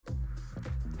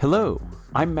Hello,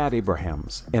 I'm Matt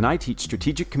Abrahams, and I teach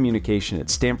strategic communication at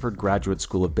Stanford Graduate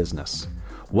School of Business.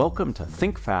 Welcome to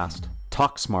Think Fast,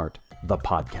 Talk Smart, the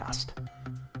podcast.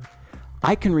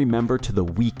 I can remember to the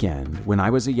weekend when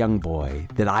I was a young boy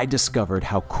that I discovered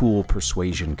how cool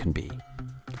persuasion can be.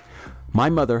 My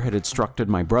mother had instructed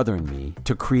my brother and me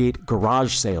to create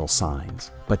garage sale signs,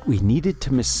 but we needed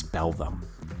to misspell them.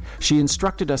 She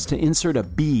instructed us to insert a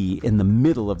B in the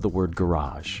middle of the word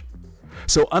garage.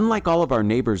 So unlike all of our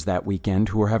neighbors that weekend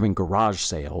who were having garage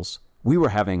sales, we were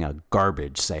having a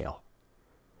garbage sale.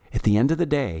 At the end of the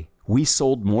day, we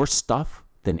sold more stuff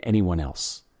than anyone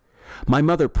else. My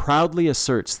mother proudly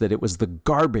asserts that it was the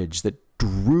garbage that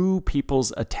drew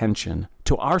people's attention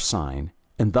to our sign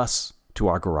and thus to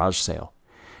our garage sale.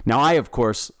 Now I, of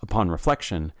course, upon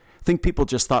reflection, think people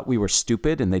just thought we were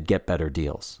stupid and they'd get better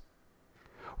deals.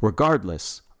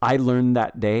 Regardless, I learned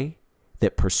that day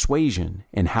that persuasion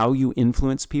and how you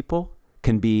influence people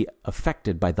can be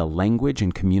affected by the language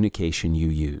and communication you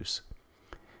use.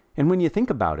 And when you think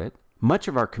about it, much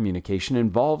of our communication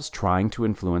involves trying to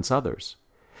influence others.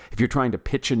 If you're trying to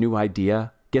pitch a new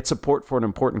idea, get support for an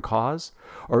important cause,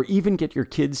 or even get your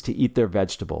kids to eat their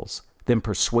vegetables, then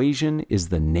persuasion is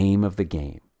the name of the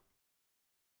game.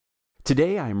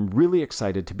 Today, I am really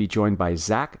excited to be joined by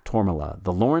Zach Tormala,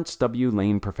 the Lawrence W.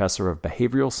 Lane Professor of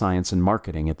Behavioral Science and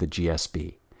Marketing at the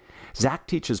GSB. Zach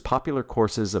teaches popular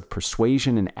courses of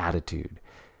persuasion and attitude,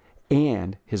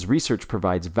 and his research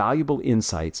provides valuable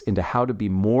insights into how to be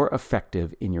more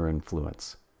effective in your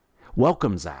influence.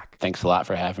 Welcome, Zach. Thanks a lot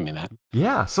for having me, Matt.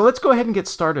 Yeah, so let's go ahead and get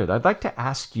started. I'd like to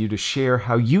ask you to share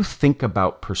how you think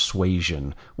about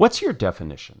persuasion. What's your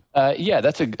definition?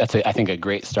 That's I think a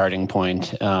great starting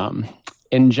point.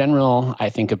 In general, I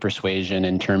think of persuasion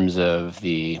in terms of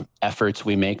the efforts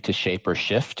we make to shape or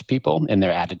shift people in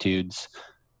their attitudes,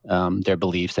 their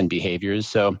beliefs and behaviors.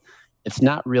 So it's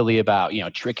not really about,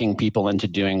 tricking people into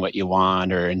doing what you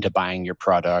want or into buying your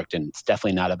product. And it's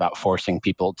definitely not about forcing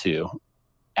people to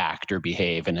act or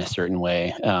behave in a certain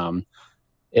way.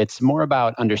 It's more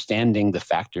about understanding the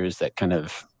factors that kind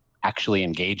of actually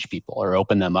engage people or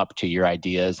open them up to your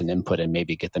ideas and input and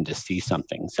maybe get them to see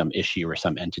something, some issue or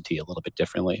some entity a little bit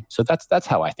differently. So that's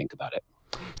how I think about it.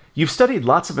 You've studied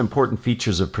lots of important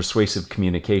features of persuasive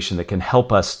communication that can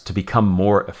help us to become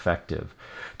more effective.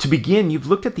 To begin, you've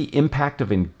looked at the impact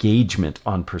of engagement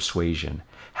on persuasion.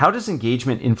 How does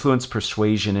engagement influence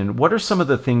persuasion, and what are some of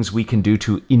the things we can do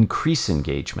to increase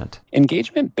engagement?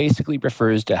 Engagement basically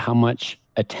refers to how much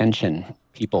attention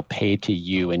people pay to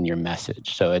you and your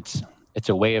message. So it's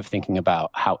a way of thinking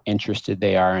about how interested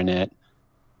they are in it,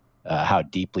 how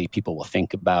deeply people will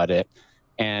think about it.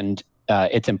 And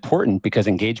it's important because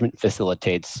engagement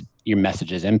facilitates your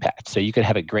message's impact. So you could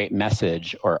have a great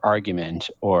message or argument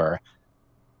or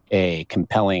a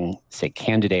compelling, say,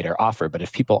 candidate or offer, but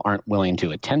if people aren't willing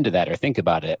to attend to that or think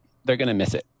about it, they're going to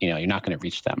miss it. You're not going to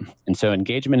reach them. And so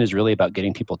engagement is really about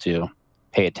getting people to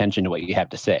pay attention to what you have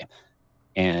to say.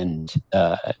 And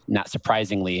not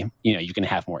surprisingly, you can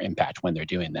have more impact when they're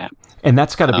doing that. And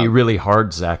that's got to be really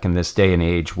hard, Zach, in this day and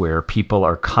age where people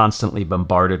are constantly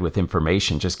bombarded with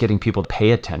information. Just getting people to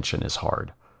pay attention is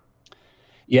hard.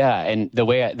 Yeah, and the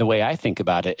way I think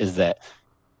about it is that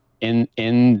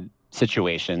in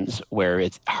situations where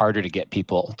it's harder to get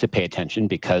people to pay attention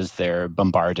because they're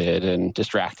bombarded and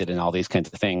distracted and all these kinds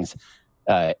of things,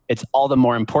 it's all the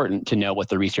more important to know what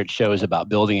the research shows about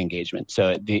building engagement.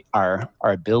 So our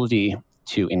ability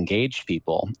to engage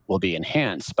people will be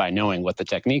enhanced by knowing what the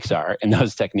techniques are, and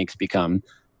those techniques become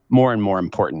more and more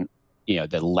important,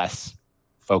 the less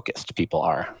focused people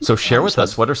are. So share with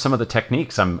us, what are some of the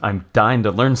techniques? I'm dying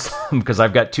to learn some because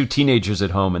I've got 2 teenagers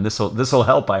at home, and this'll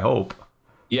help, I hope.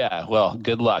 Yeah, well,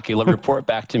 good luck. You'll report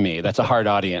back to me. That's a hard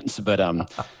audience, but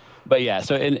yeah.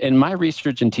 So in my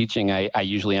research and teaching, I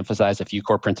usually emphasize a few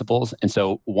core principles, and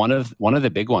so one of the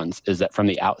big ones is that from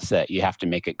the outset, you have to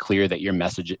make it clear that your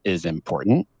message is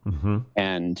important. Mm-hmm.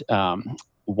 And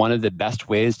one of the best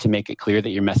ways to make it clear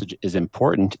that your message is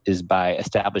important is by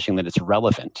establishing that it's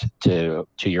relevant to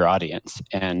your audience.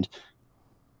 And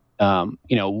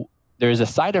there's a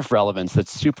side of relevance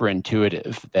that's super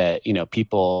intuitive that,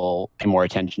 people pay more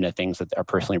attention to things that are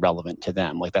personally relevant to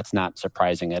them. Like, that's not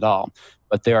surprising at all.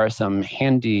 But there are some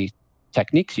handy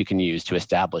techniques you can use to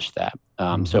establish that.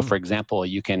 So, for example,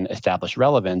 you can establish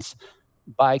relevance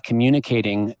by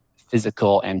communicating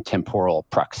physical and temporal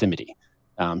proximity.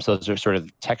 So those are sort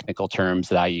of technical terms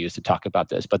that I use to talk about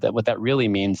this. But what that really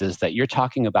means is that you're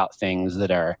talking about things that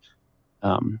are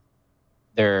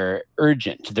they're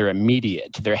urgent, they're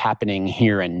immediate, they're happening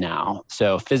here and now.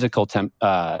 So physical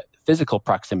physical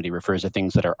proximity refers to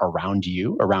things that are around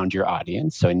you, around your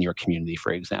audience. So in your community,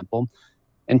 for example.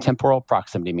 And temporal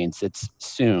proximity means it's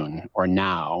soon or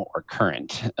now or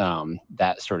current,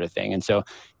 that sort of thing. And so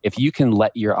if you can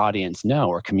let your audience know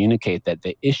or communicate that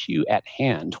the issue at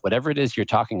hand, whatever it is you're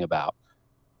talking about,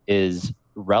 is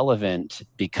relevant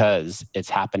because it's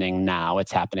happening now,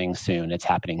 it's happening soon, it's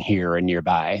happening here or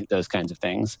nearby, those kinds of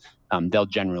things, they'll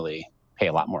generally pay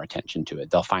a lot more attention to it.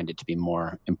 They'll find it to be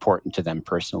more important to them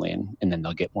personally, and then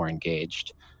they'll get more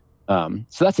engaged. So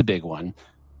that's a big one.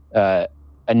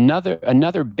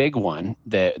 Another big one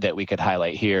that we could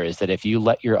highlight here is that if you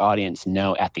let your audience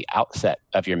know at the outset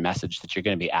of your message that you're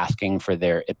going to be asking for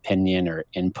their opinion or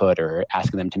input or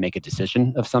asking them to make a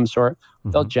decision of some sort,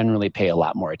 they'll generally pay a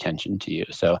lot more attention to you.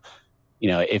 So,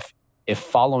 if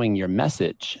following your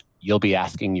message, you'll be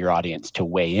asking your audience to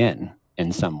weigh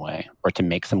in some way, or to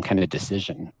make some kind of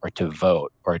decision, or to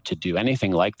vote, or to do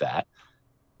anything like that,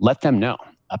 let them know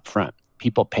up front.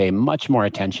 People pay much more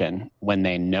attention when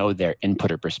they know their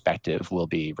input or perspective will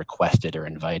be requested or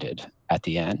invited at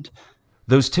the end.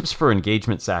 Those tips for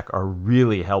engagement, Zach, are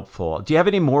really helpful. Do you have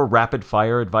any more rapid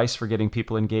fire advice for getting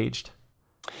people engaged?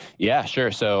 Yeah,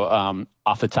 sure. So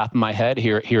off the top of my head,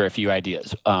 here are a few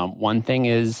ideas. One thing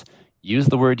is use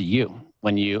the word you.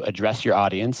 When you address your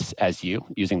audience as you,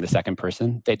 using the second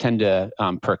person, they tend to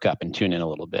perk up and tune in a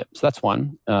little bit. So that's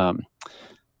one.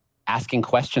 Asking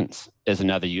questions is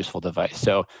another useful device.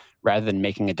 So rather than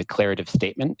making a declarative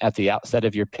statement at the outset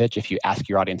of your pitch, if you ask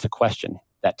your audience a question,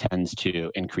 that tends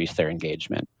to increase their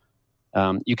engagement.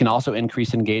 You can also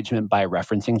increase engagement by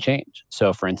referencing change.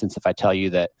 So for instance, if I tell you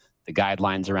that the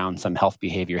guidelines around some health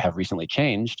behavior have recently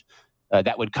changed,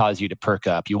 that would cause you to perk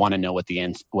up. You want to know what the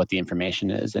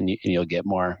information is, and you'll get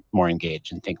more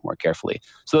engaged and think more carefully.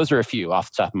 So those are a few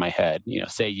off the top of my head.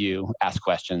 Say you, ask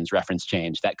questions, reference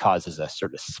change. That causes a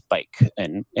sort of spike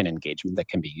in engagement that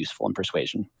can be useful in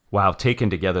persuasion. Wow, taken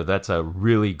together, that's a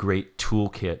really great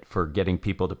toolkit for getting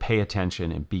people to pay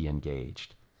attention and be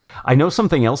engaged. I know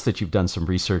something else that you've done some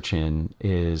research in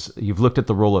is you've looked at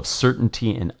the role of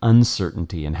certainty and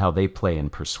uncertainty and how they play in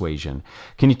persuasion.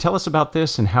 Can you tell us about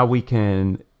this and how we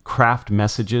can craft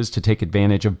messages to take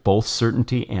advantage of both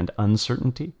certainty and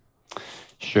uncertainty?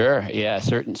 Sure. Yeah,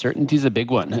 certainty is a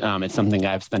big one. It's something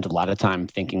I've spent a lot of time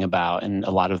thinking about, and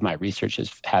a lot of my research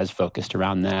has focused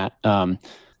around that.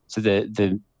 So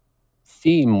the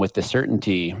theme with the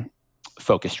certainty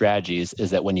focused strategies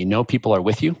is that when you know people are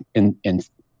with you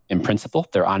in principle,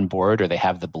 they're on board, or they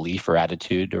have the belief or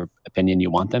attitude or opinion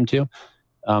you want them to,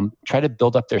 try to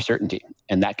build up their certainty.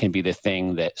 And that can be the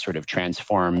thing that sort of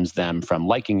transforms them from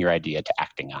liking your idea to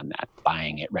acting on that,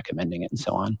 buying it, recommending it, and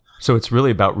so on. So it's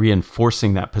really about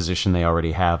reinforcing that position they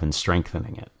already have and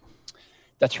strengthening it.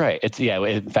 That's right.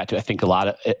 In fact, I think a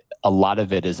lot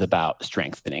of it is about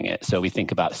strengthening it. So we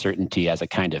think about certainty as a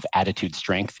kind of attitude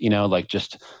strength,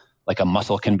 like a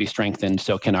muscle can be strengthened,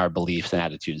 so can our beliefs and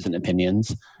attitudes and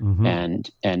opinions. Mm-hmm. And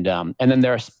then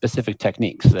there are specific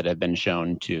techniques that have been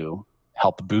shown to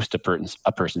help boost a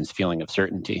person's feeling of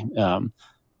certainty.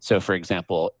 So for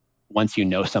example, once you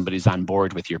know somebody's on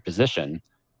board with your position,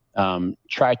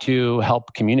 try to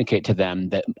help communicate to them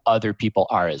that other people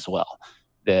are as well.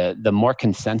 The more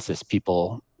consensus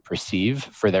people perceive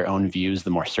for their own views, the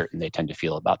more certain they tend to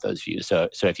feel about those views. So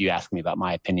if you ask me about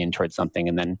my opinion towards something,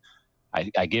 and then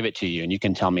I give it to you, and you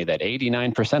can tell me that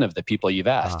 89% of the people you've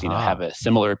asked, have a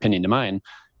similar opinion to mine,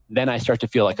 then I start to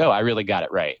feel like, oh, I really got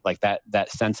it right. Like that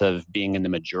sense of being in the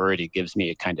majority gives me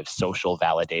a kind of social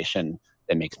validation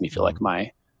that makes me feel like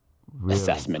my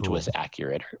assessment was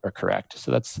accurate or correct. So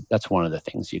that's one of the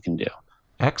things you can do.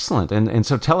 Excellent. And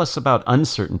so tell us about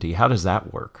uncertainty. How does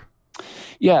that work?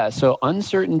 Yeah. So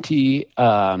uncertainty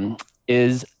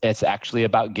it's actually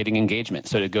about getting engagement.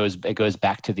 So it goes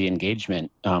back to the engagement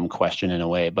question in a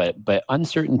way. But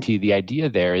uncertainty, the idea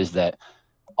there is that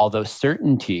although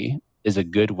certainty is a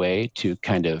good way to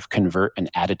kind of convert an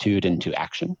attitude into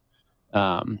action,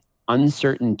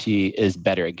 uncertainty is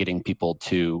better at getting people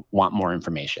to want more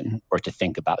information or to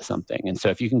think about something. And so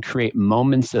if you can create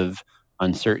moments of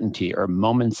uncertainty or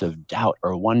moments of doubt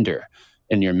or wonder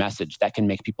in your message, that can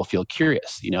make people feel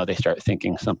curious. They start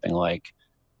thinking something like,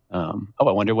 I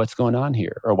wonder what's going on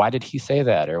here, or why did he say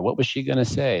that, or what was she going to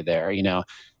say there?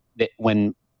 That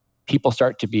when people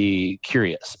start to be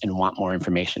curious and want more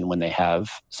information when they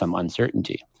have some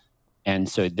uncertainty. And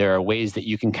so there are ways that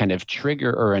you can kind of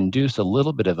trigger or induce a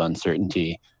little bit of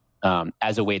uncertainty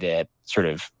as a way to sort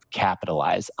of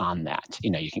capitalize on that.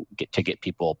 You can get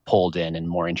people pulled in and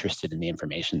more interested in the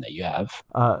information that you have.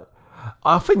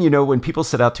 Often, when people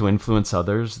set out to influence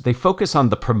others, they focus on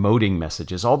the promoting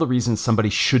messages, all the reasons somebody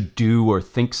should do or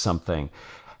think something.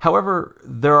 However,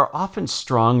 there are often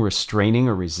strong restraining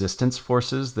or resistance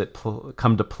forces that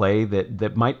come to play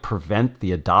that might prevent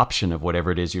the adoption of whatever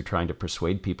it is you're trying to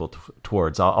persuade people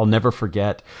towards. I'll never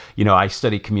forget, I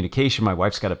study communication. My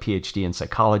wife's got a PhD in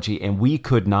psychology, and we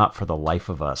could not for the life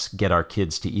of us get our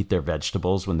kids to eat their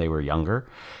vegetables when they were younger.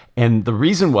 And the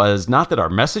reason was not that our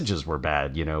messages were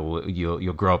bad.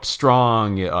 You'll grow up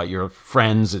strong. Your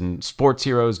friends and sports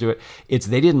heroes do it. It's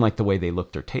they didn't like the way they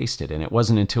looked or tasted. And it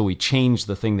wasn't until we changed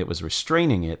the thing that was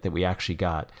restraining it that we actually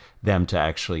got them to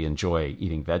actually enjoy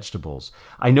eating vegetables.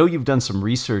 I know you've done some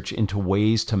research into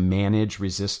ways to manage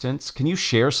resistance. Can you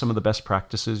share some of the best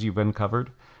practices you've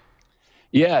uncovered?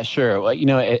 Yeah, sure. Well,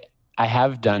 I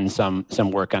have done some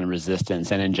work on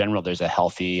resistance, and in general, there's a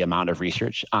healthy amount of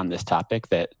research on this topic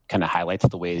that kind of highlights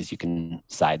the ways you can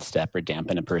sidestep or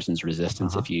dampen a person's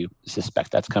resistance if you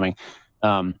suspect that's coming.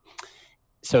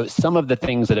 So some of the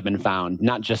things that have been found,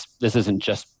 this isn't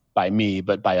just by me,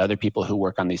 but by other people who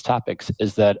work on these topics,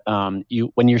 is that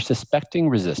when you're suspecting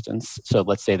resistance, so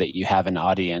let's say that you have an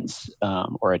audience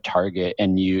or a target,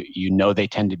 and you know they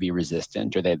tend to be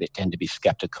resistant, or they tend to be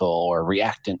skeptical or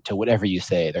reactant to whatever you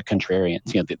say. They're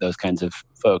contrarians, those kinds of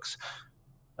folks.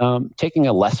 Taking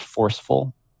a less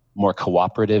forceful, more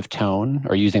cooperative tone,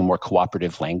 or using more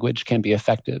cooperative language can be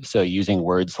effective. So using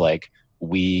words like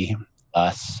we,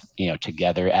 us,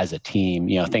 together as a team,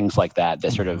 things like that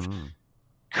sort of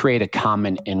create a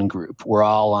common in-group. We're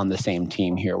all on the same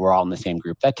team here. We're all in the same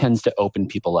group. That tends to open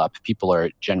people up. People are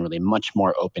generally much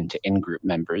more open to in-group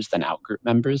members than out-group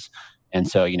members. And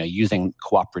so, using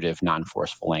cooperative,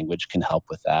 non-forceful language can help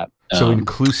with that. So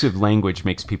inclusive language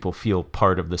makes people feel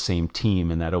part of the same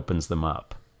team, and that opens them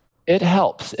up. It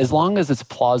helps as long as it's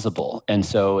plausible. And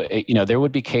so, there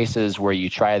would be cases where you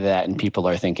try that and people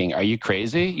are thinking, are you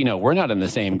crazy? We're not in the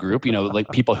same group, like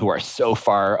people who are so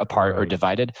far apart or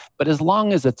divided. But as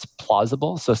long as it's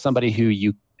plausible, so somebody who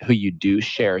you do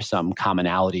share some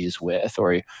commonalities with,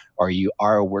 or you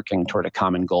are working toward a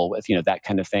common goal with, that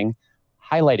kind of thing,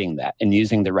 highlighting that and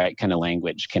using the right kind of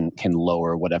language can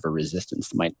lower whatever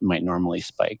resistance might normally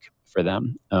spike for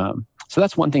them. So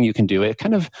that's one thing you can do. It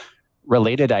kind of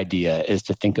related idea is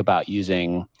to think about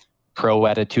using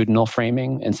pro-attitudinal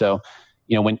framing. And so,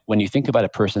 when you think about a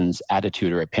person's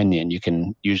attitude or opinion, you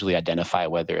can usually identify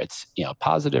whether it's,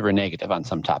 positive or negative on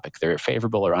some topic. They're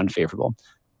favorable or unfavorable.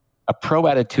 A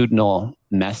pro-attitudinal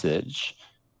message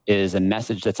is a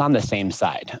message that's on the same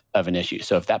side of an issue.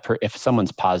 So if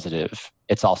someone's positive,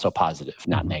 it's also positive,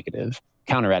 not negative.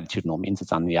 Counter-attitudinal means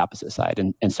it's on the opposite side.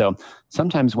 And so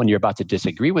sometimes when you're about to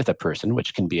disagree with a person,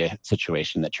 which can be a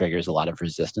situation that triggers a lot of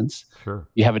resistance,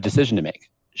 you have a decision to make.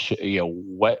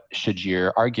 What should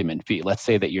your argument be? Let's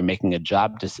say that you're making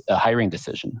a hiring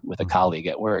decision with a colleague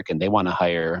at work, and they want to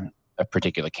hire a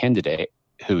particular candidate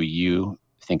who you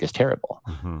think is terrible.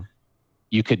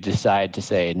 You could decide to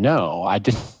say, no, I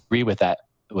disagree with that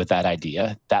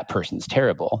idea. That person's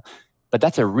terrible. But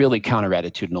that's a really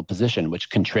counter-attitudinal position, which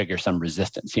can trigger some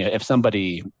resistance. If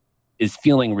somebody is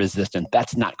feeling resistant,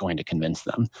 that's not going to convince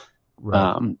them.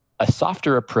 Right. A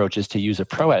softer approach is to use a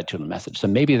pro-attitudinal message. So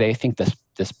maybe they think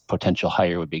this potential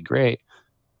hire would be great,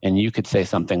 and you could say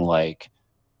something like,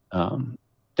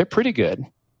 "They're pretty good.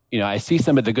 I see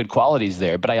some of the good qualities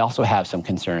there, but I also have some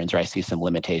concerns, or I see some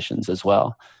limitations as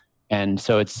well." And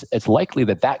so it's likely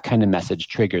that kind of message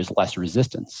triggers less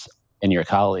resistance in your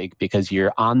colleague because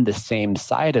you're on the same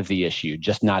side of the issue,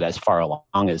 just not as far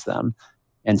along as them.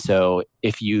 And so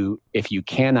if you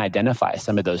can identify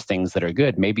some of those things that are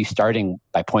good, maybe starting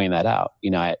by pointing that out,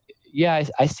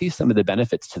 I see some of the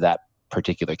benefits to that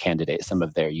particular candidate, some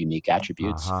of their unique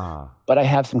attributes, but I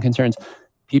have some concerns.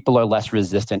 People are less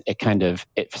resistant.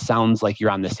 It sounds like you're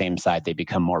on the same side. They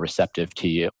become more receptive to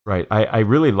you. Right. I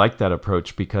really like that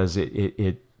approach because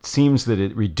it seems that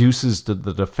it reduces the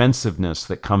defensive-ness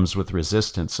that comes with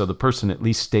resistance. So the person at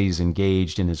least stays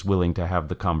engaged and is willing to have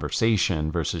the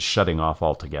conversation versus shutting off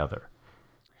altogether.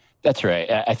 That's right.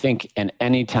 I think, and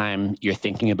anytime you're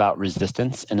thinking about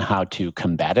resistance and how to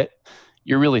combat it,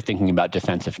 you're really thinking about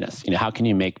defensiveness. How can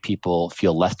you make people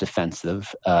feel less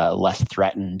defensive, less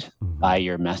threatened by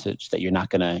your message, that you're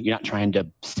not trying to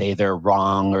say they're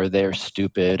wrong or they're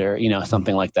stupid or,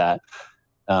 something like that.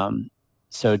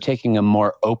 So taking a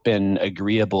more open,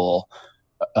 agreeable,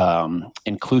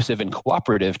 inclusive and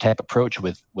cooperative type approach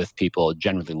with people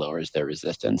generally lowers their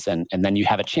resistance. And then you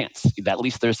have a chance. At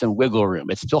least there's some wiggle room.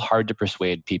 It's still hard to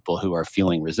persuade people who are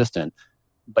feeling resistant,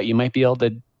 but you might be able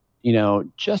to,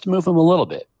 just move them a little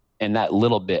bit. And that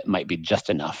little bit might be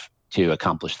just enough to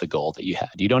accomplish the goal that you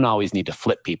had. You don't always need to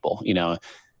flip people.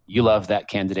 You love that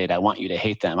candidate. I want you to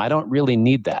hate them. I don't really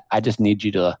need that. I just need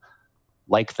you to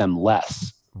like them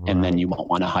less and then you won't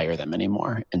want to hire them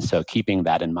anymore. And so keeping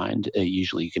that in mind,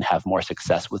 usually you can have more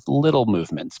success with little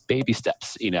movements, baby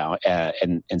steps,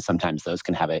 and sometimes those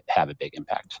can have a big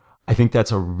impact. I think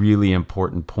that's a really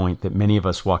important point, that many of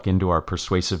us walk into our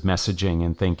persuasive messaging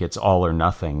and think it's all or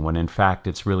nothing, when in fact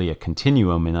it's really a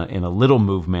continuum, and a little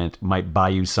movement might buy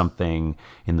you something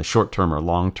in the short term or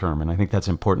long term. And I think that's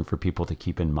important for people to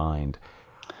keep in mind.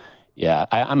 Yeah,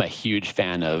 I'm a huge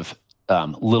fan of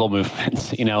little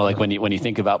movements, like when you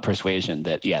think about persuasion,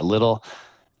 that,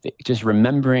 just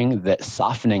remembering that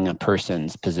softening a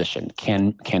person's position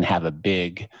can have a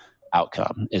big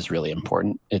outcome is really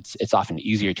important. It's often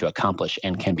easier to accomplish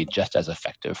and can be just as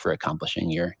effective for accomplishing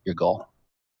your goal.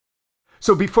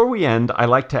 So before we end, I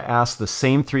like to ask the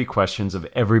same 3 questions of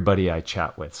everybody I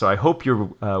chat with. So I hope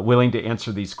you're willing to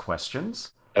answer these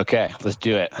questions. Okay, let's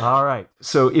do it. All right.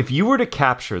 So if you were to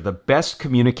capture the best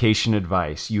communication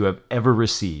advice you have ever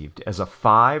received as a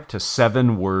 5 to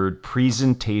 7 word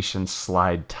presentation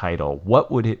slide title,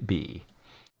 what would it be?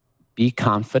 Be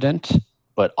confident,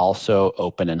 but also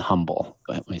open and humble.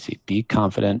 Let me see. Be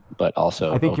confident, but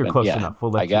also I think open. You're close enough.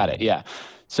 I got it. Yeah.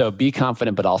 So be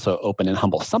confident, but also open and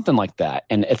humble, something like that.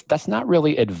 And that's not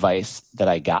really advice that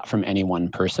I got from any one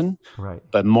person, right,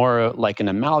 but more like an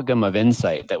amalgam of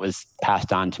insight that was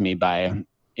passed on to me by,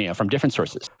 from different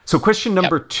sources. So question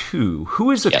number 2, who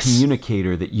is a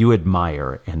communicator that you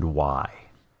admire and why?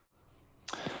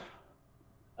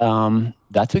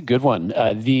 That's a good one.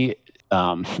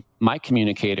 My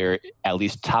communicator, at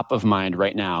least top of mind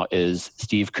right now, is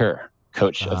Steve Kerr,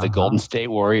 coach of the Golden State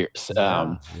Warriors.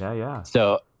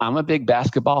 So I'm a big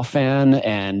basketball fan,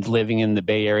 and living in the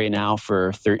Bay Area now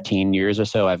for 13 years or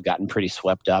so, I've gotten pretty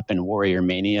swept up in Warrior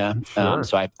mania. Sure.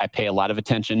 So I pay a lot of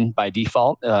attention by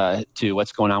default to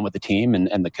what's going on with the team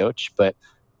and the coach. But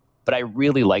I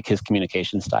really like his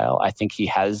communication style. I think he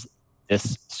has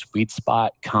this sweet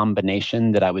spot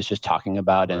combination that I was just talking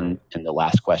about in the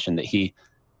last question, that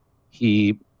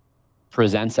he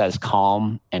presents as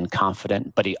calm and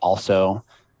confident, but he also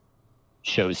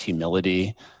shows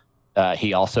humility.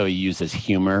 He also uses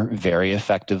humor very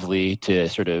effectively to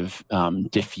sort of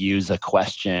diffuse a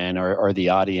question or the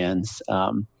audience.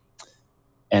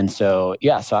 And so,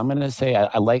 so I'm going to say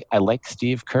I like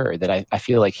Steve Kerr, that I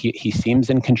feel like he seems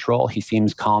in control. He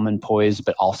seems calm and poised,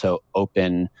 but also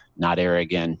open, not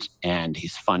arrogant, and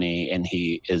he's funny, and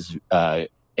he is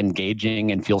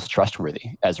engaging and feels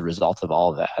trustworthy as a result of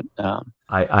all of that.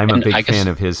 I'm a big fan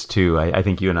of his too. I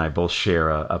think you and I both share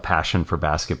a passion for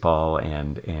basketball,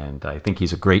 and I think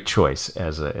he's a great choice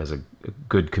as a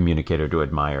good communicator to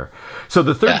admire. So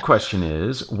the third question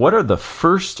is, what are the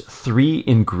first 3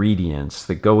 ingredients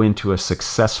that go into a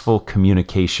successful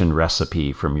communication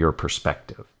recipe from your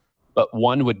perspective? But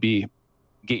one would be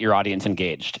get your audience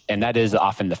engaged. And that is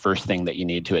often the first thing that you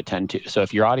need to attend to. So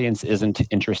if your audience isn't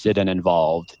interested and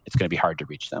involved, it's going to be hard to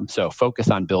reach them. So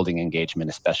focus on building engagement,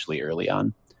 especially early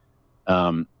on.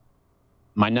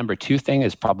 My number 2 thing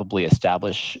is probably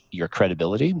establish your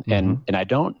credibility. And I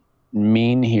don't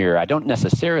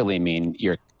necessarily mean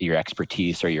your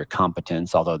expertise or your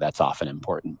competence, although that's often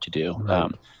important to do.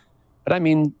 Right. But I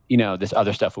mean, this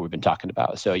other stuff that we've been talking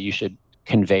about. So you should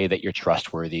convey that you're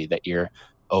trustworthy, that you're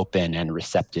open and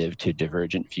receptive to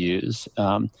divergent views.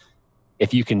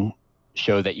 If you can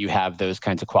show that you have those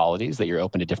kinds of qualities, that you're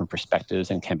open to different perspectives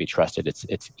and can be trusted,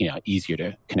 it's easier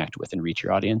to connect with and reach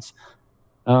your audience.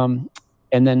 And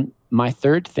then my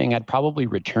third thing, I'd probably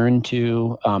return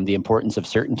to the importance of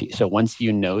certainty. So once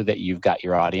you know that you've got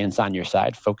your audience on your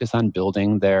side, focus on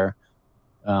building their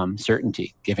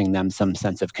certainty, giving them some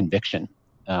sense of conviction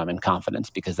and confidence,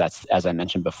 because that's, as I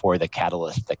mentioned before, the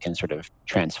catalyst that can sort of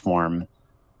transform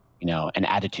an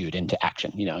attitude into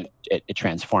action. It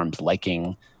transforms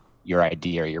liking your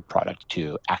idea or your product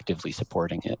to actively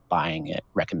supporting it, buying it,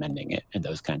 recommending it, and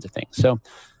those kinds of things. So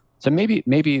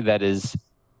maybe that is,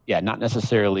 not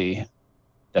necessarily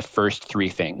the first 3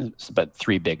 things, but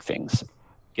 3 big things.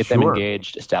 Get them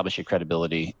engaged, establish your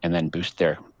credibility, and then boost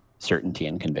their certainty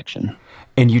and conviction.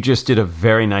 And you just did a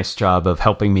very nice job of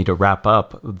helping me to wrap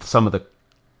up some of the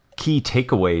key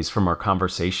takeaways from our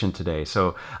conversation today.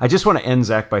 So I just want to end,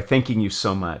 Zach, by thanking you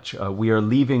so much. We are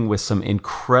leaving with some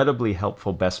incredibly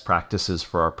helpful best practices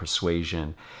for our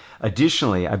persuasion.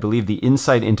 Additionally, I believe the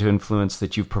insight into influence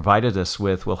that you've provided us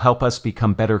with will help us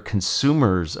become better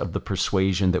consumers of the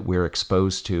persuasion that we're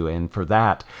exposed to. And for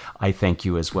that, I thank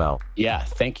you as well. Yeah,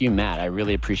 thank you, Matt. I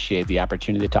really appreciate the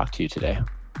opportunity to talk to you today.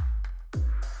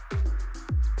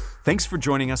 Thanks for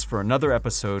joining us for another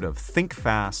episode of Think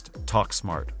Fast, Talk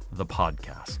Smart, the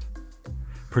podcast.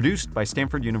 Produced by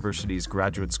Stanford University's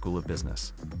Graduate School of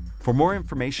Business. For more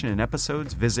information and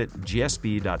episodes, visit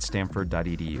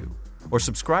gsb.stanford.edu or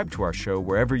subscribe to our show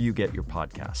wherever you get your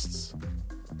podcasts.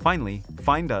 Finally,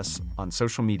 find us on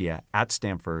social media at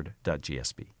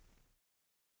stanford.gsb.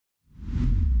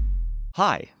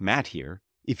 Hi, Matt here.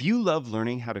 If you love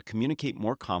learning how to communicate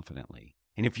more confidently,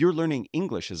 and if you're learning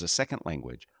English as a second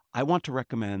language, I want to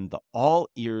recommend the All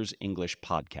Ears English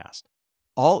podcast.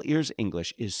 All Ears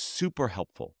English is super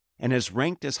helpful and is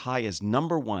ranked as high as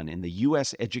 #1 in the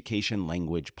U.S. education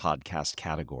language podcast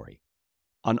category.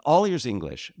 On All Ears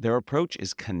English, their approach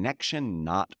is connection,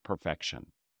 not perfection.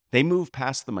 They move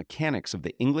past the mechanics of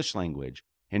the English language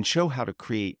and show how to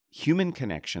create human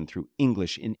connection through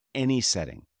English in any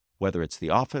setting, whether it's the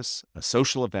office, a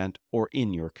social event, or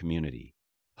in your community.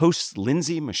 Hosts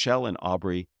Lindsay, Michelle, and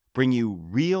Aubrey bring you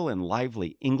real and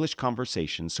lively English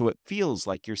conversations so it feels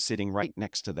like you're sitting right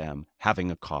next to them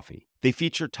having a coffee. They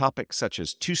feature topics such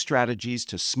as 2 strategies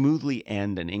to smoothly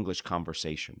end an English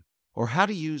conversation, or how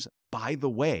to use by the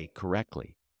way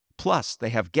correctly. Plus, they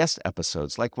have guest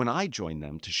episodes like when I join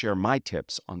them to share my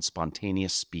tips on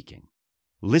spontaneous speaking.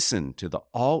 Listen to the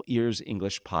All Ears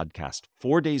English podcast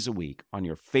 4 days a week on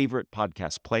your favorite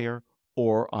podcast player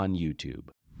or on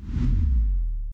YouTube.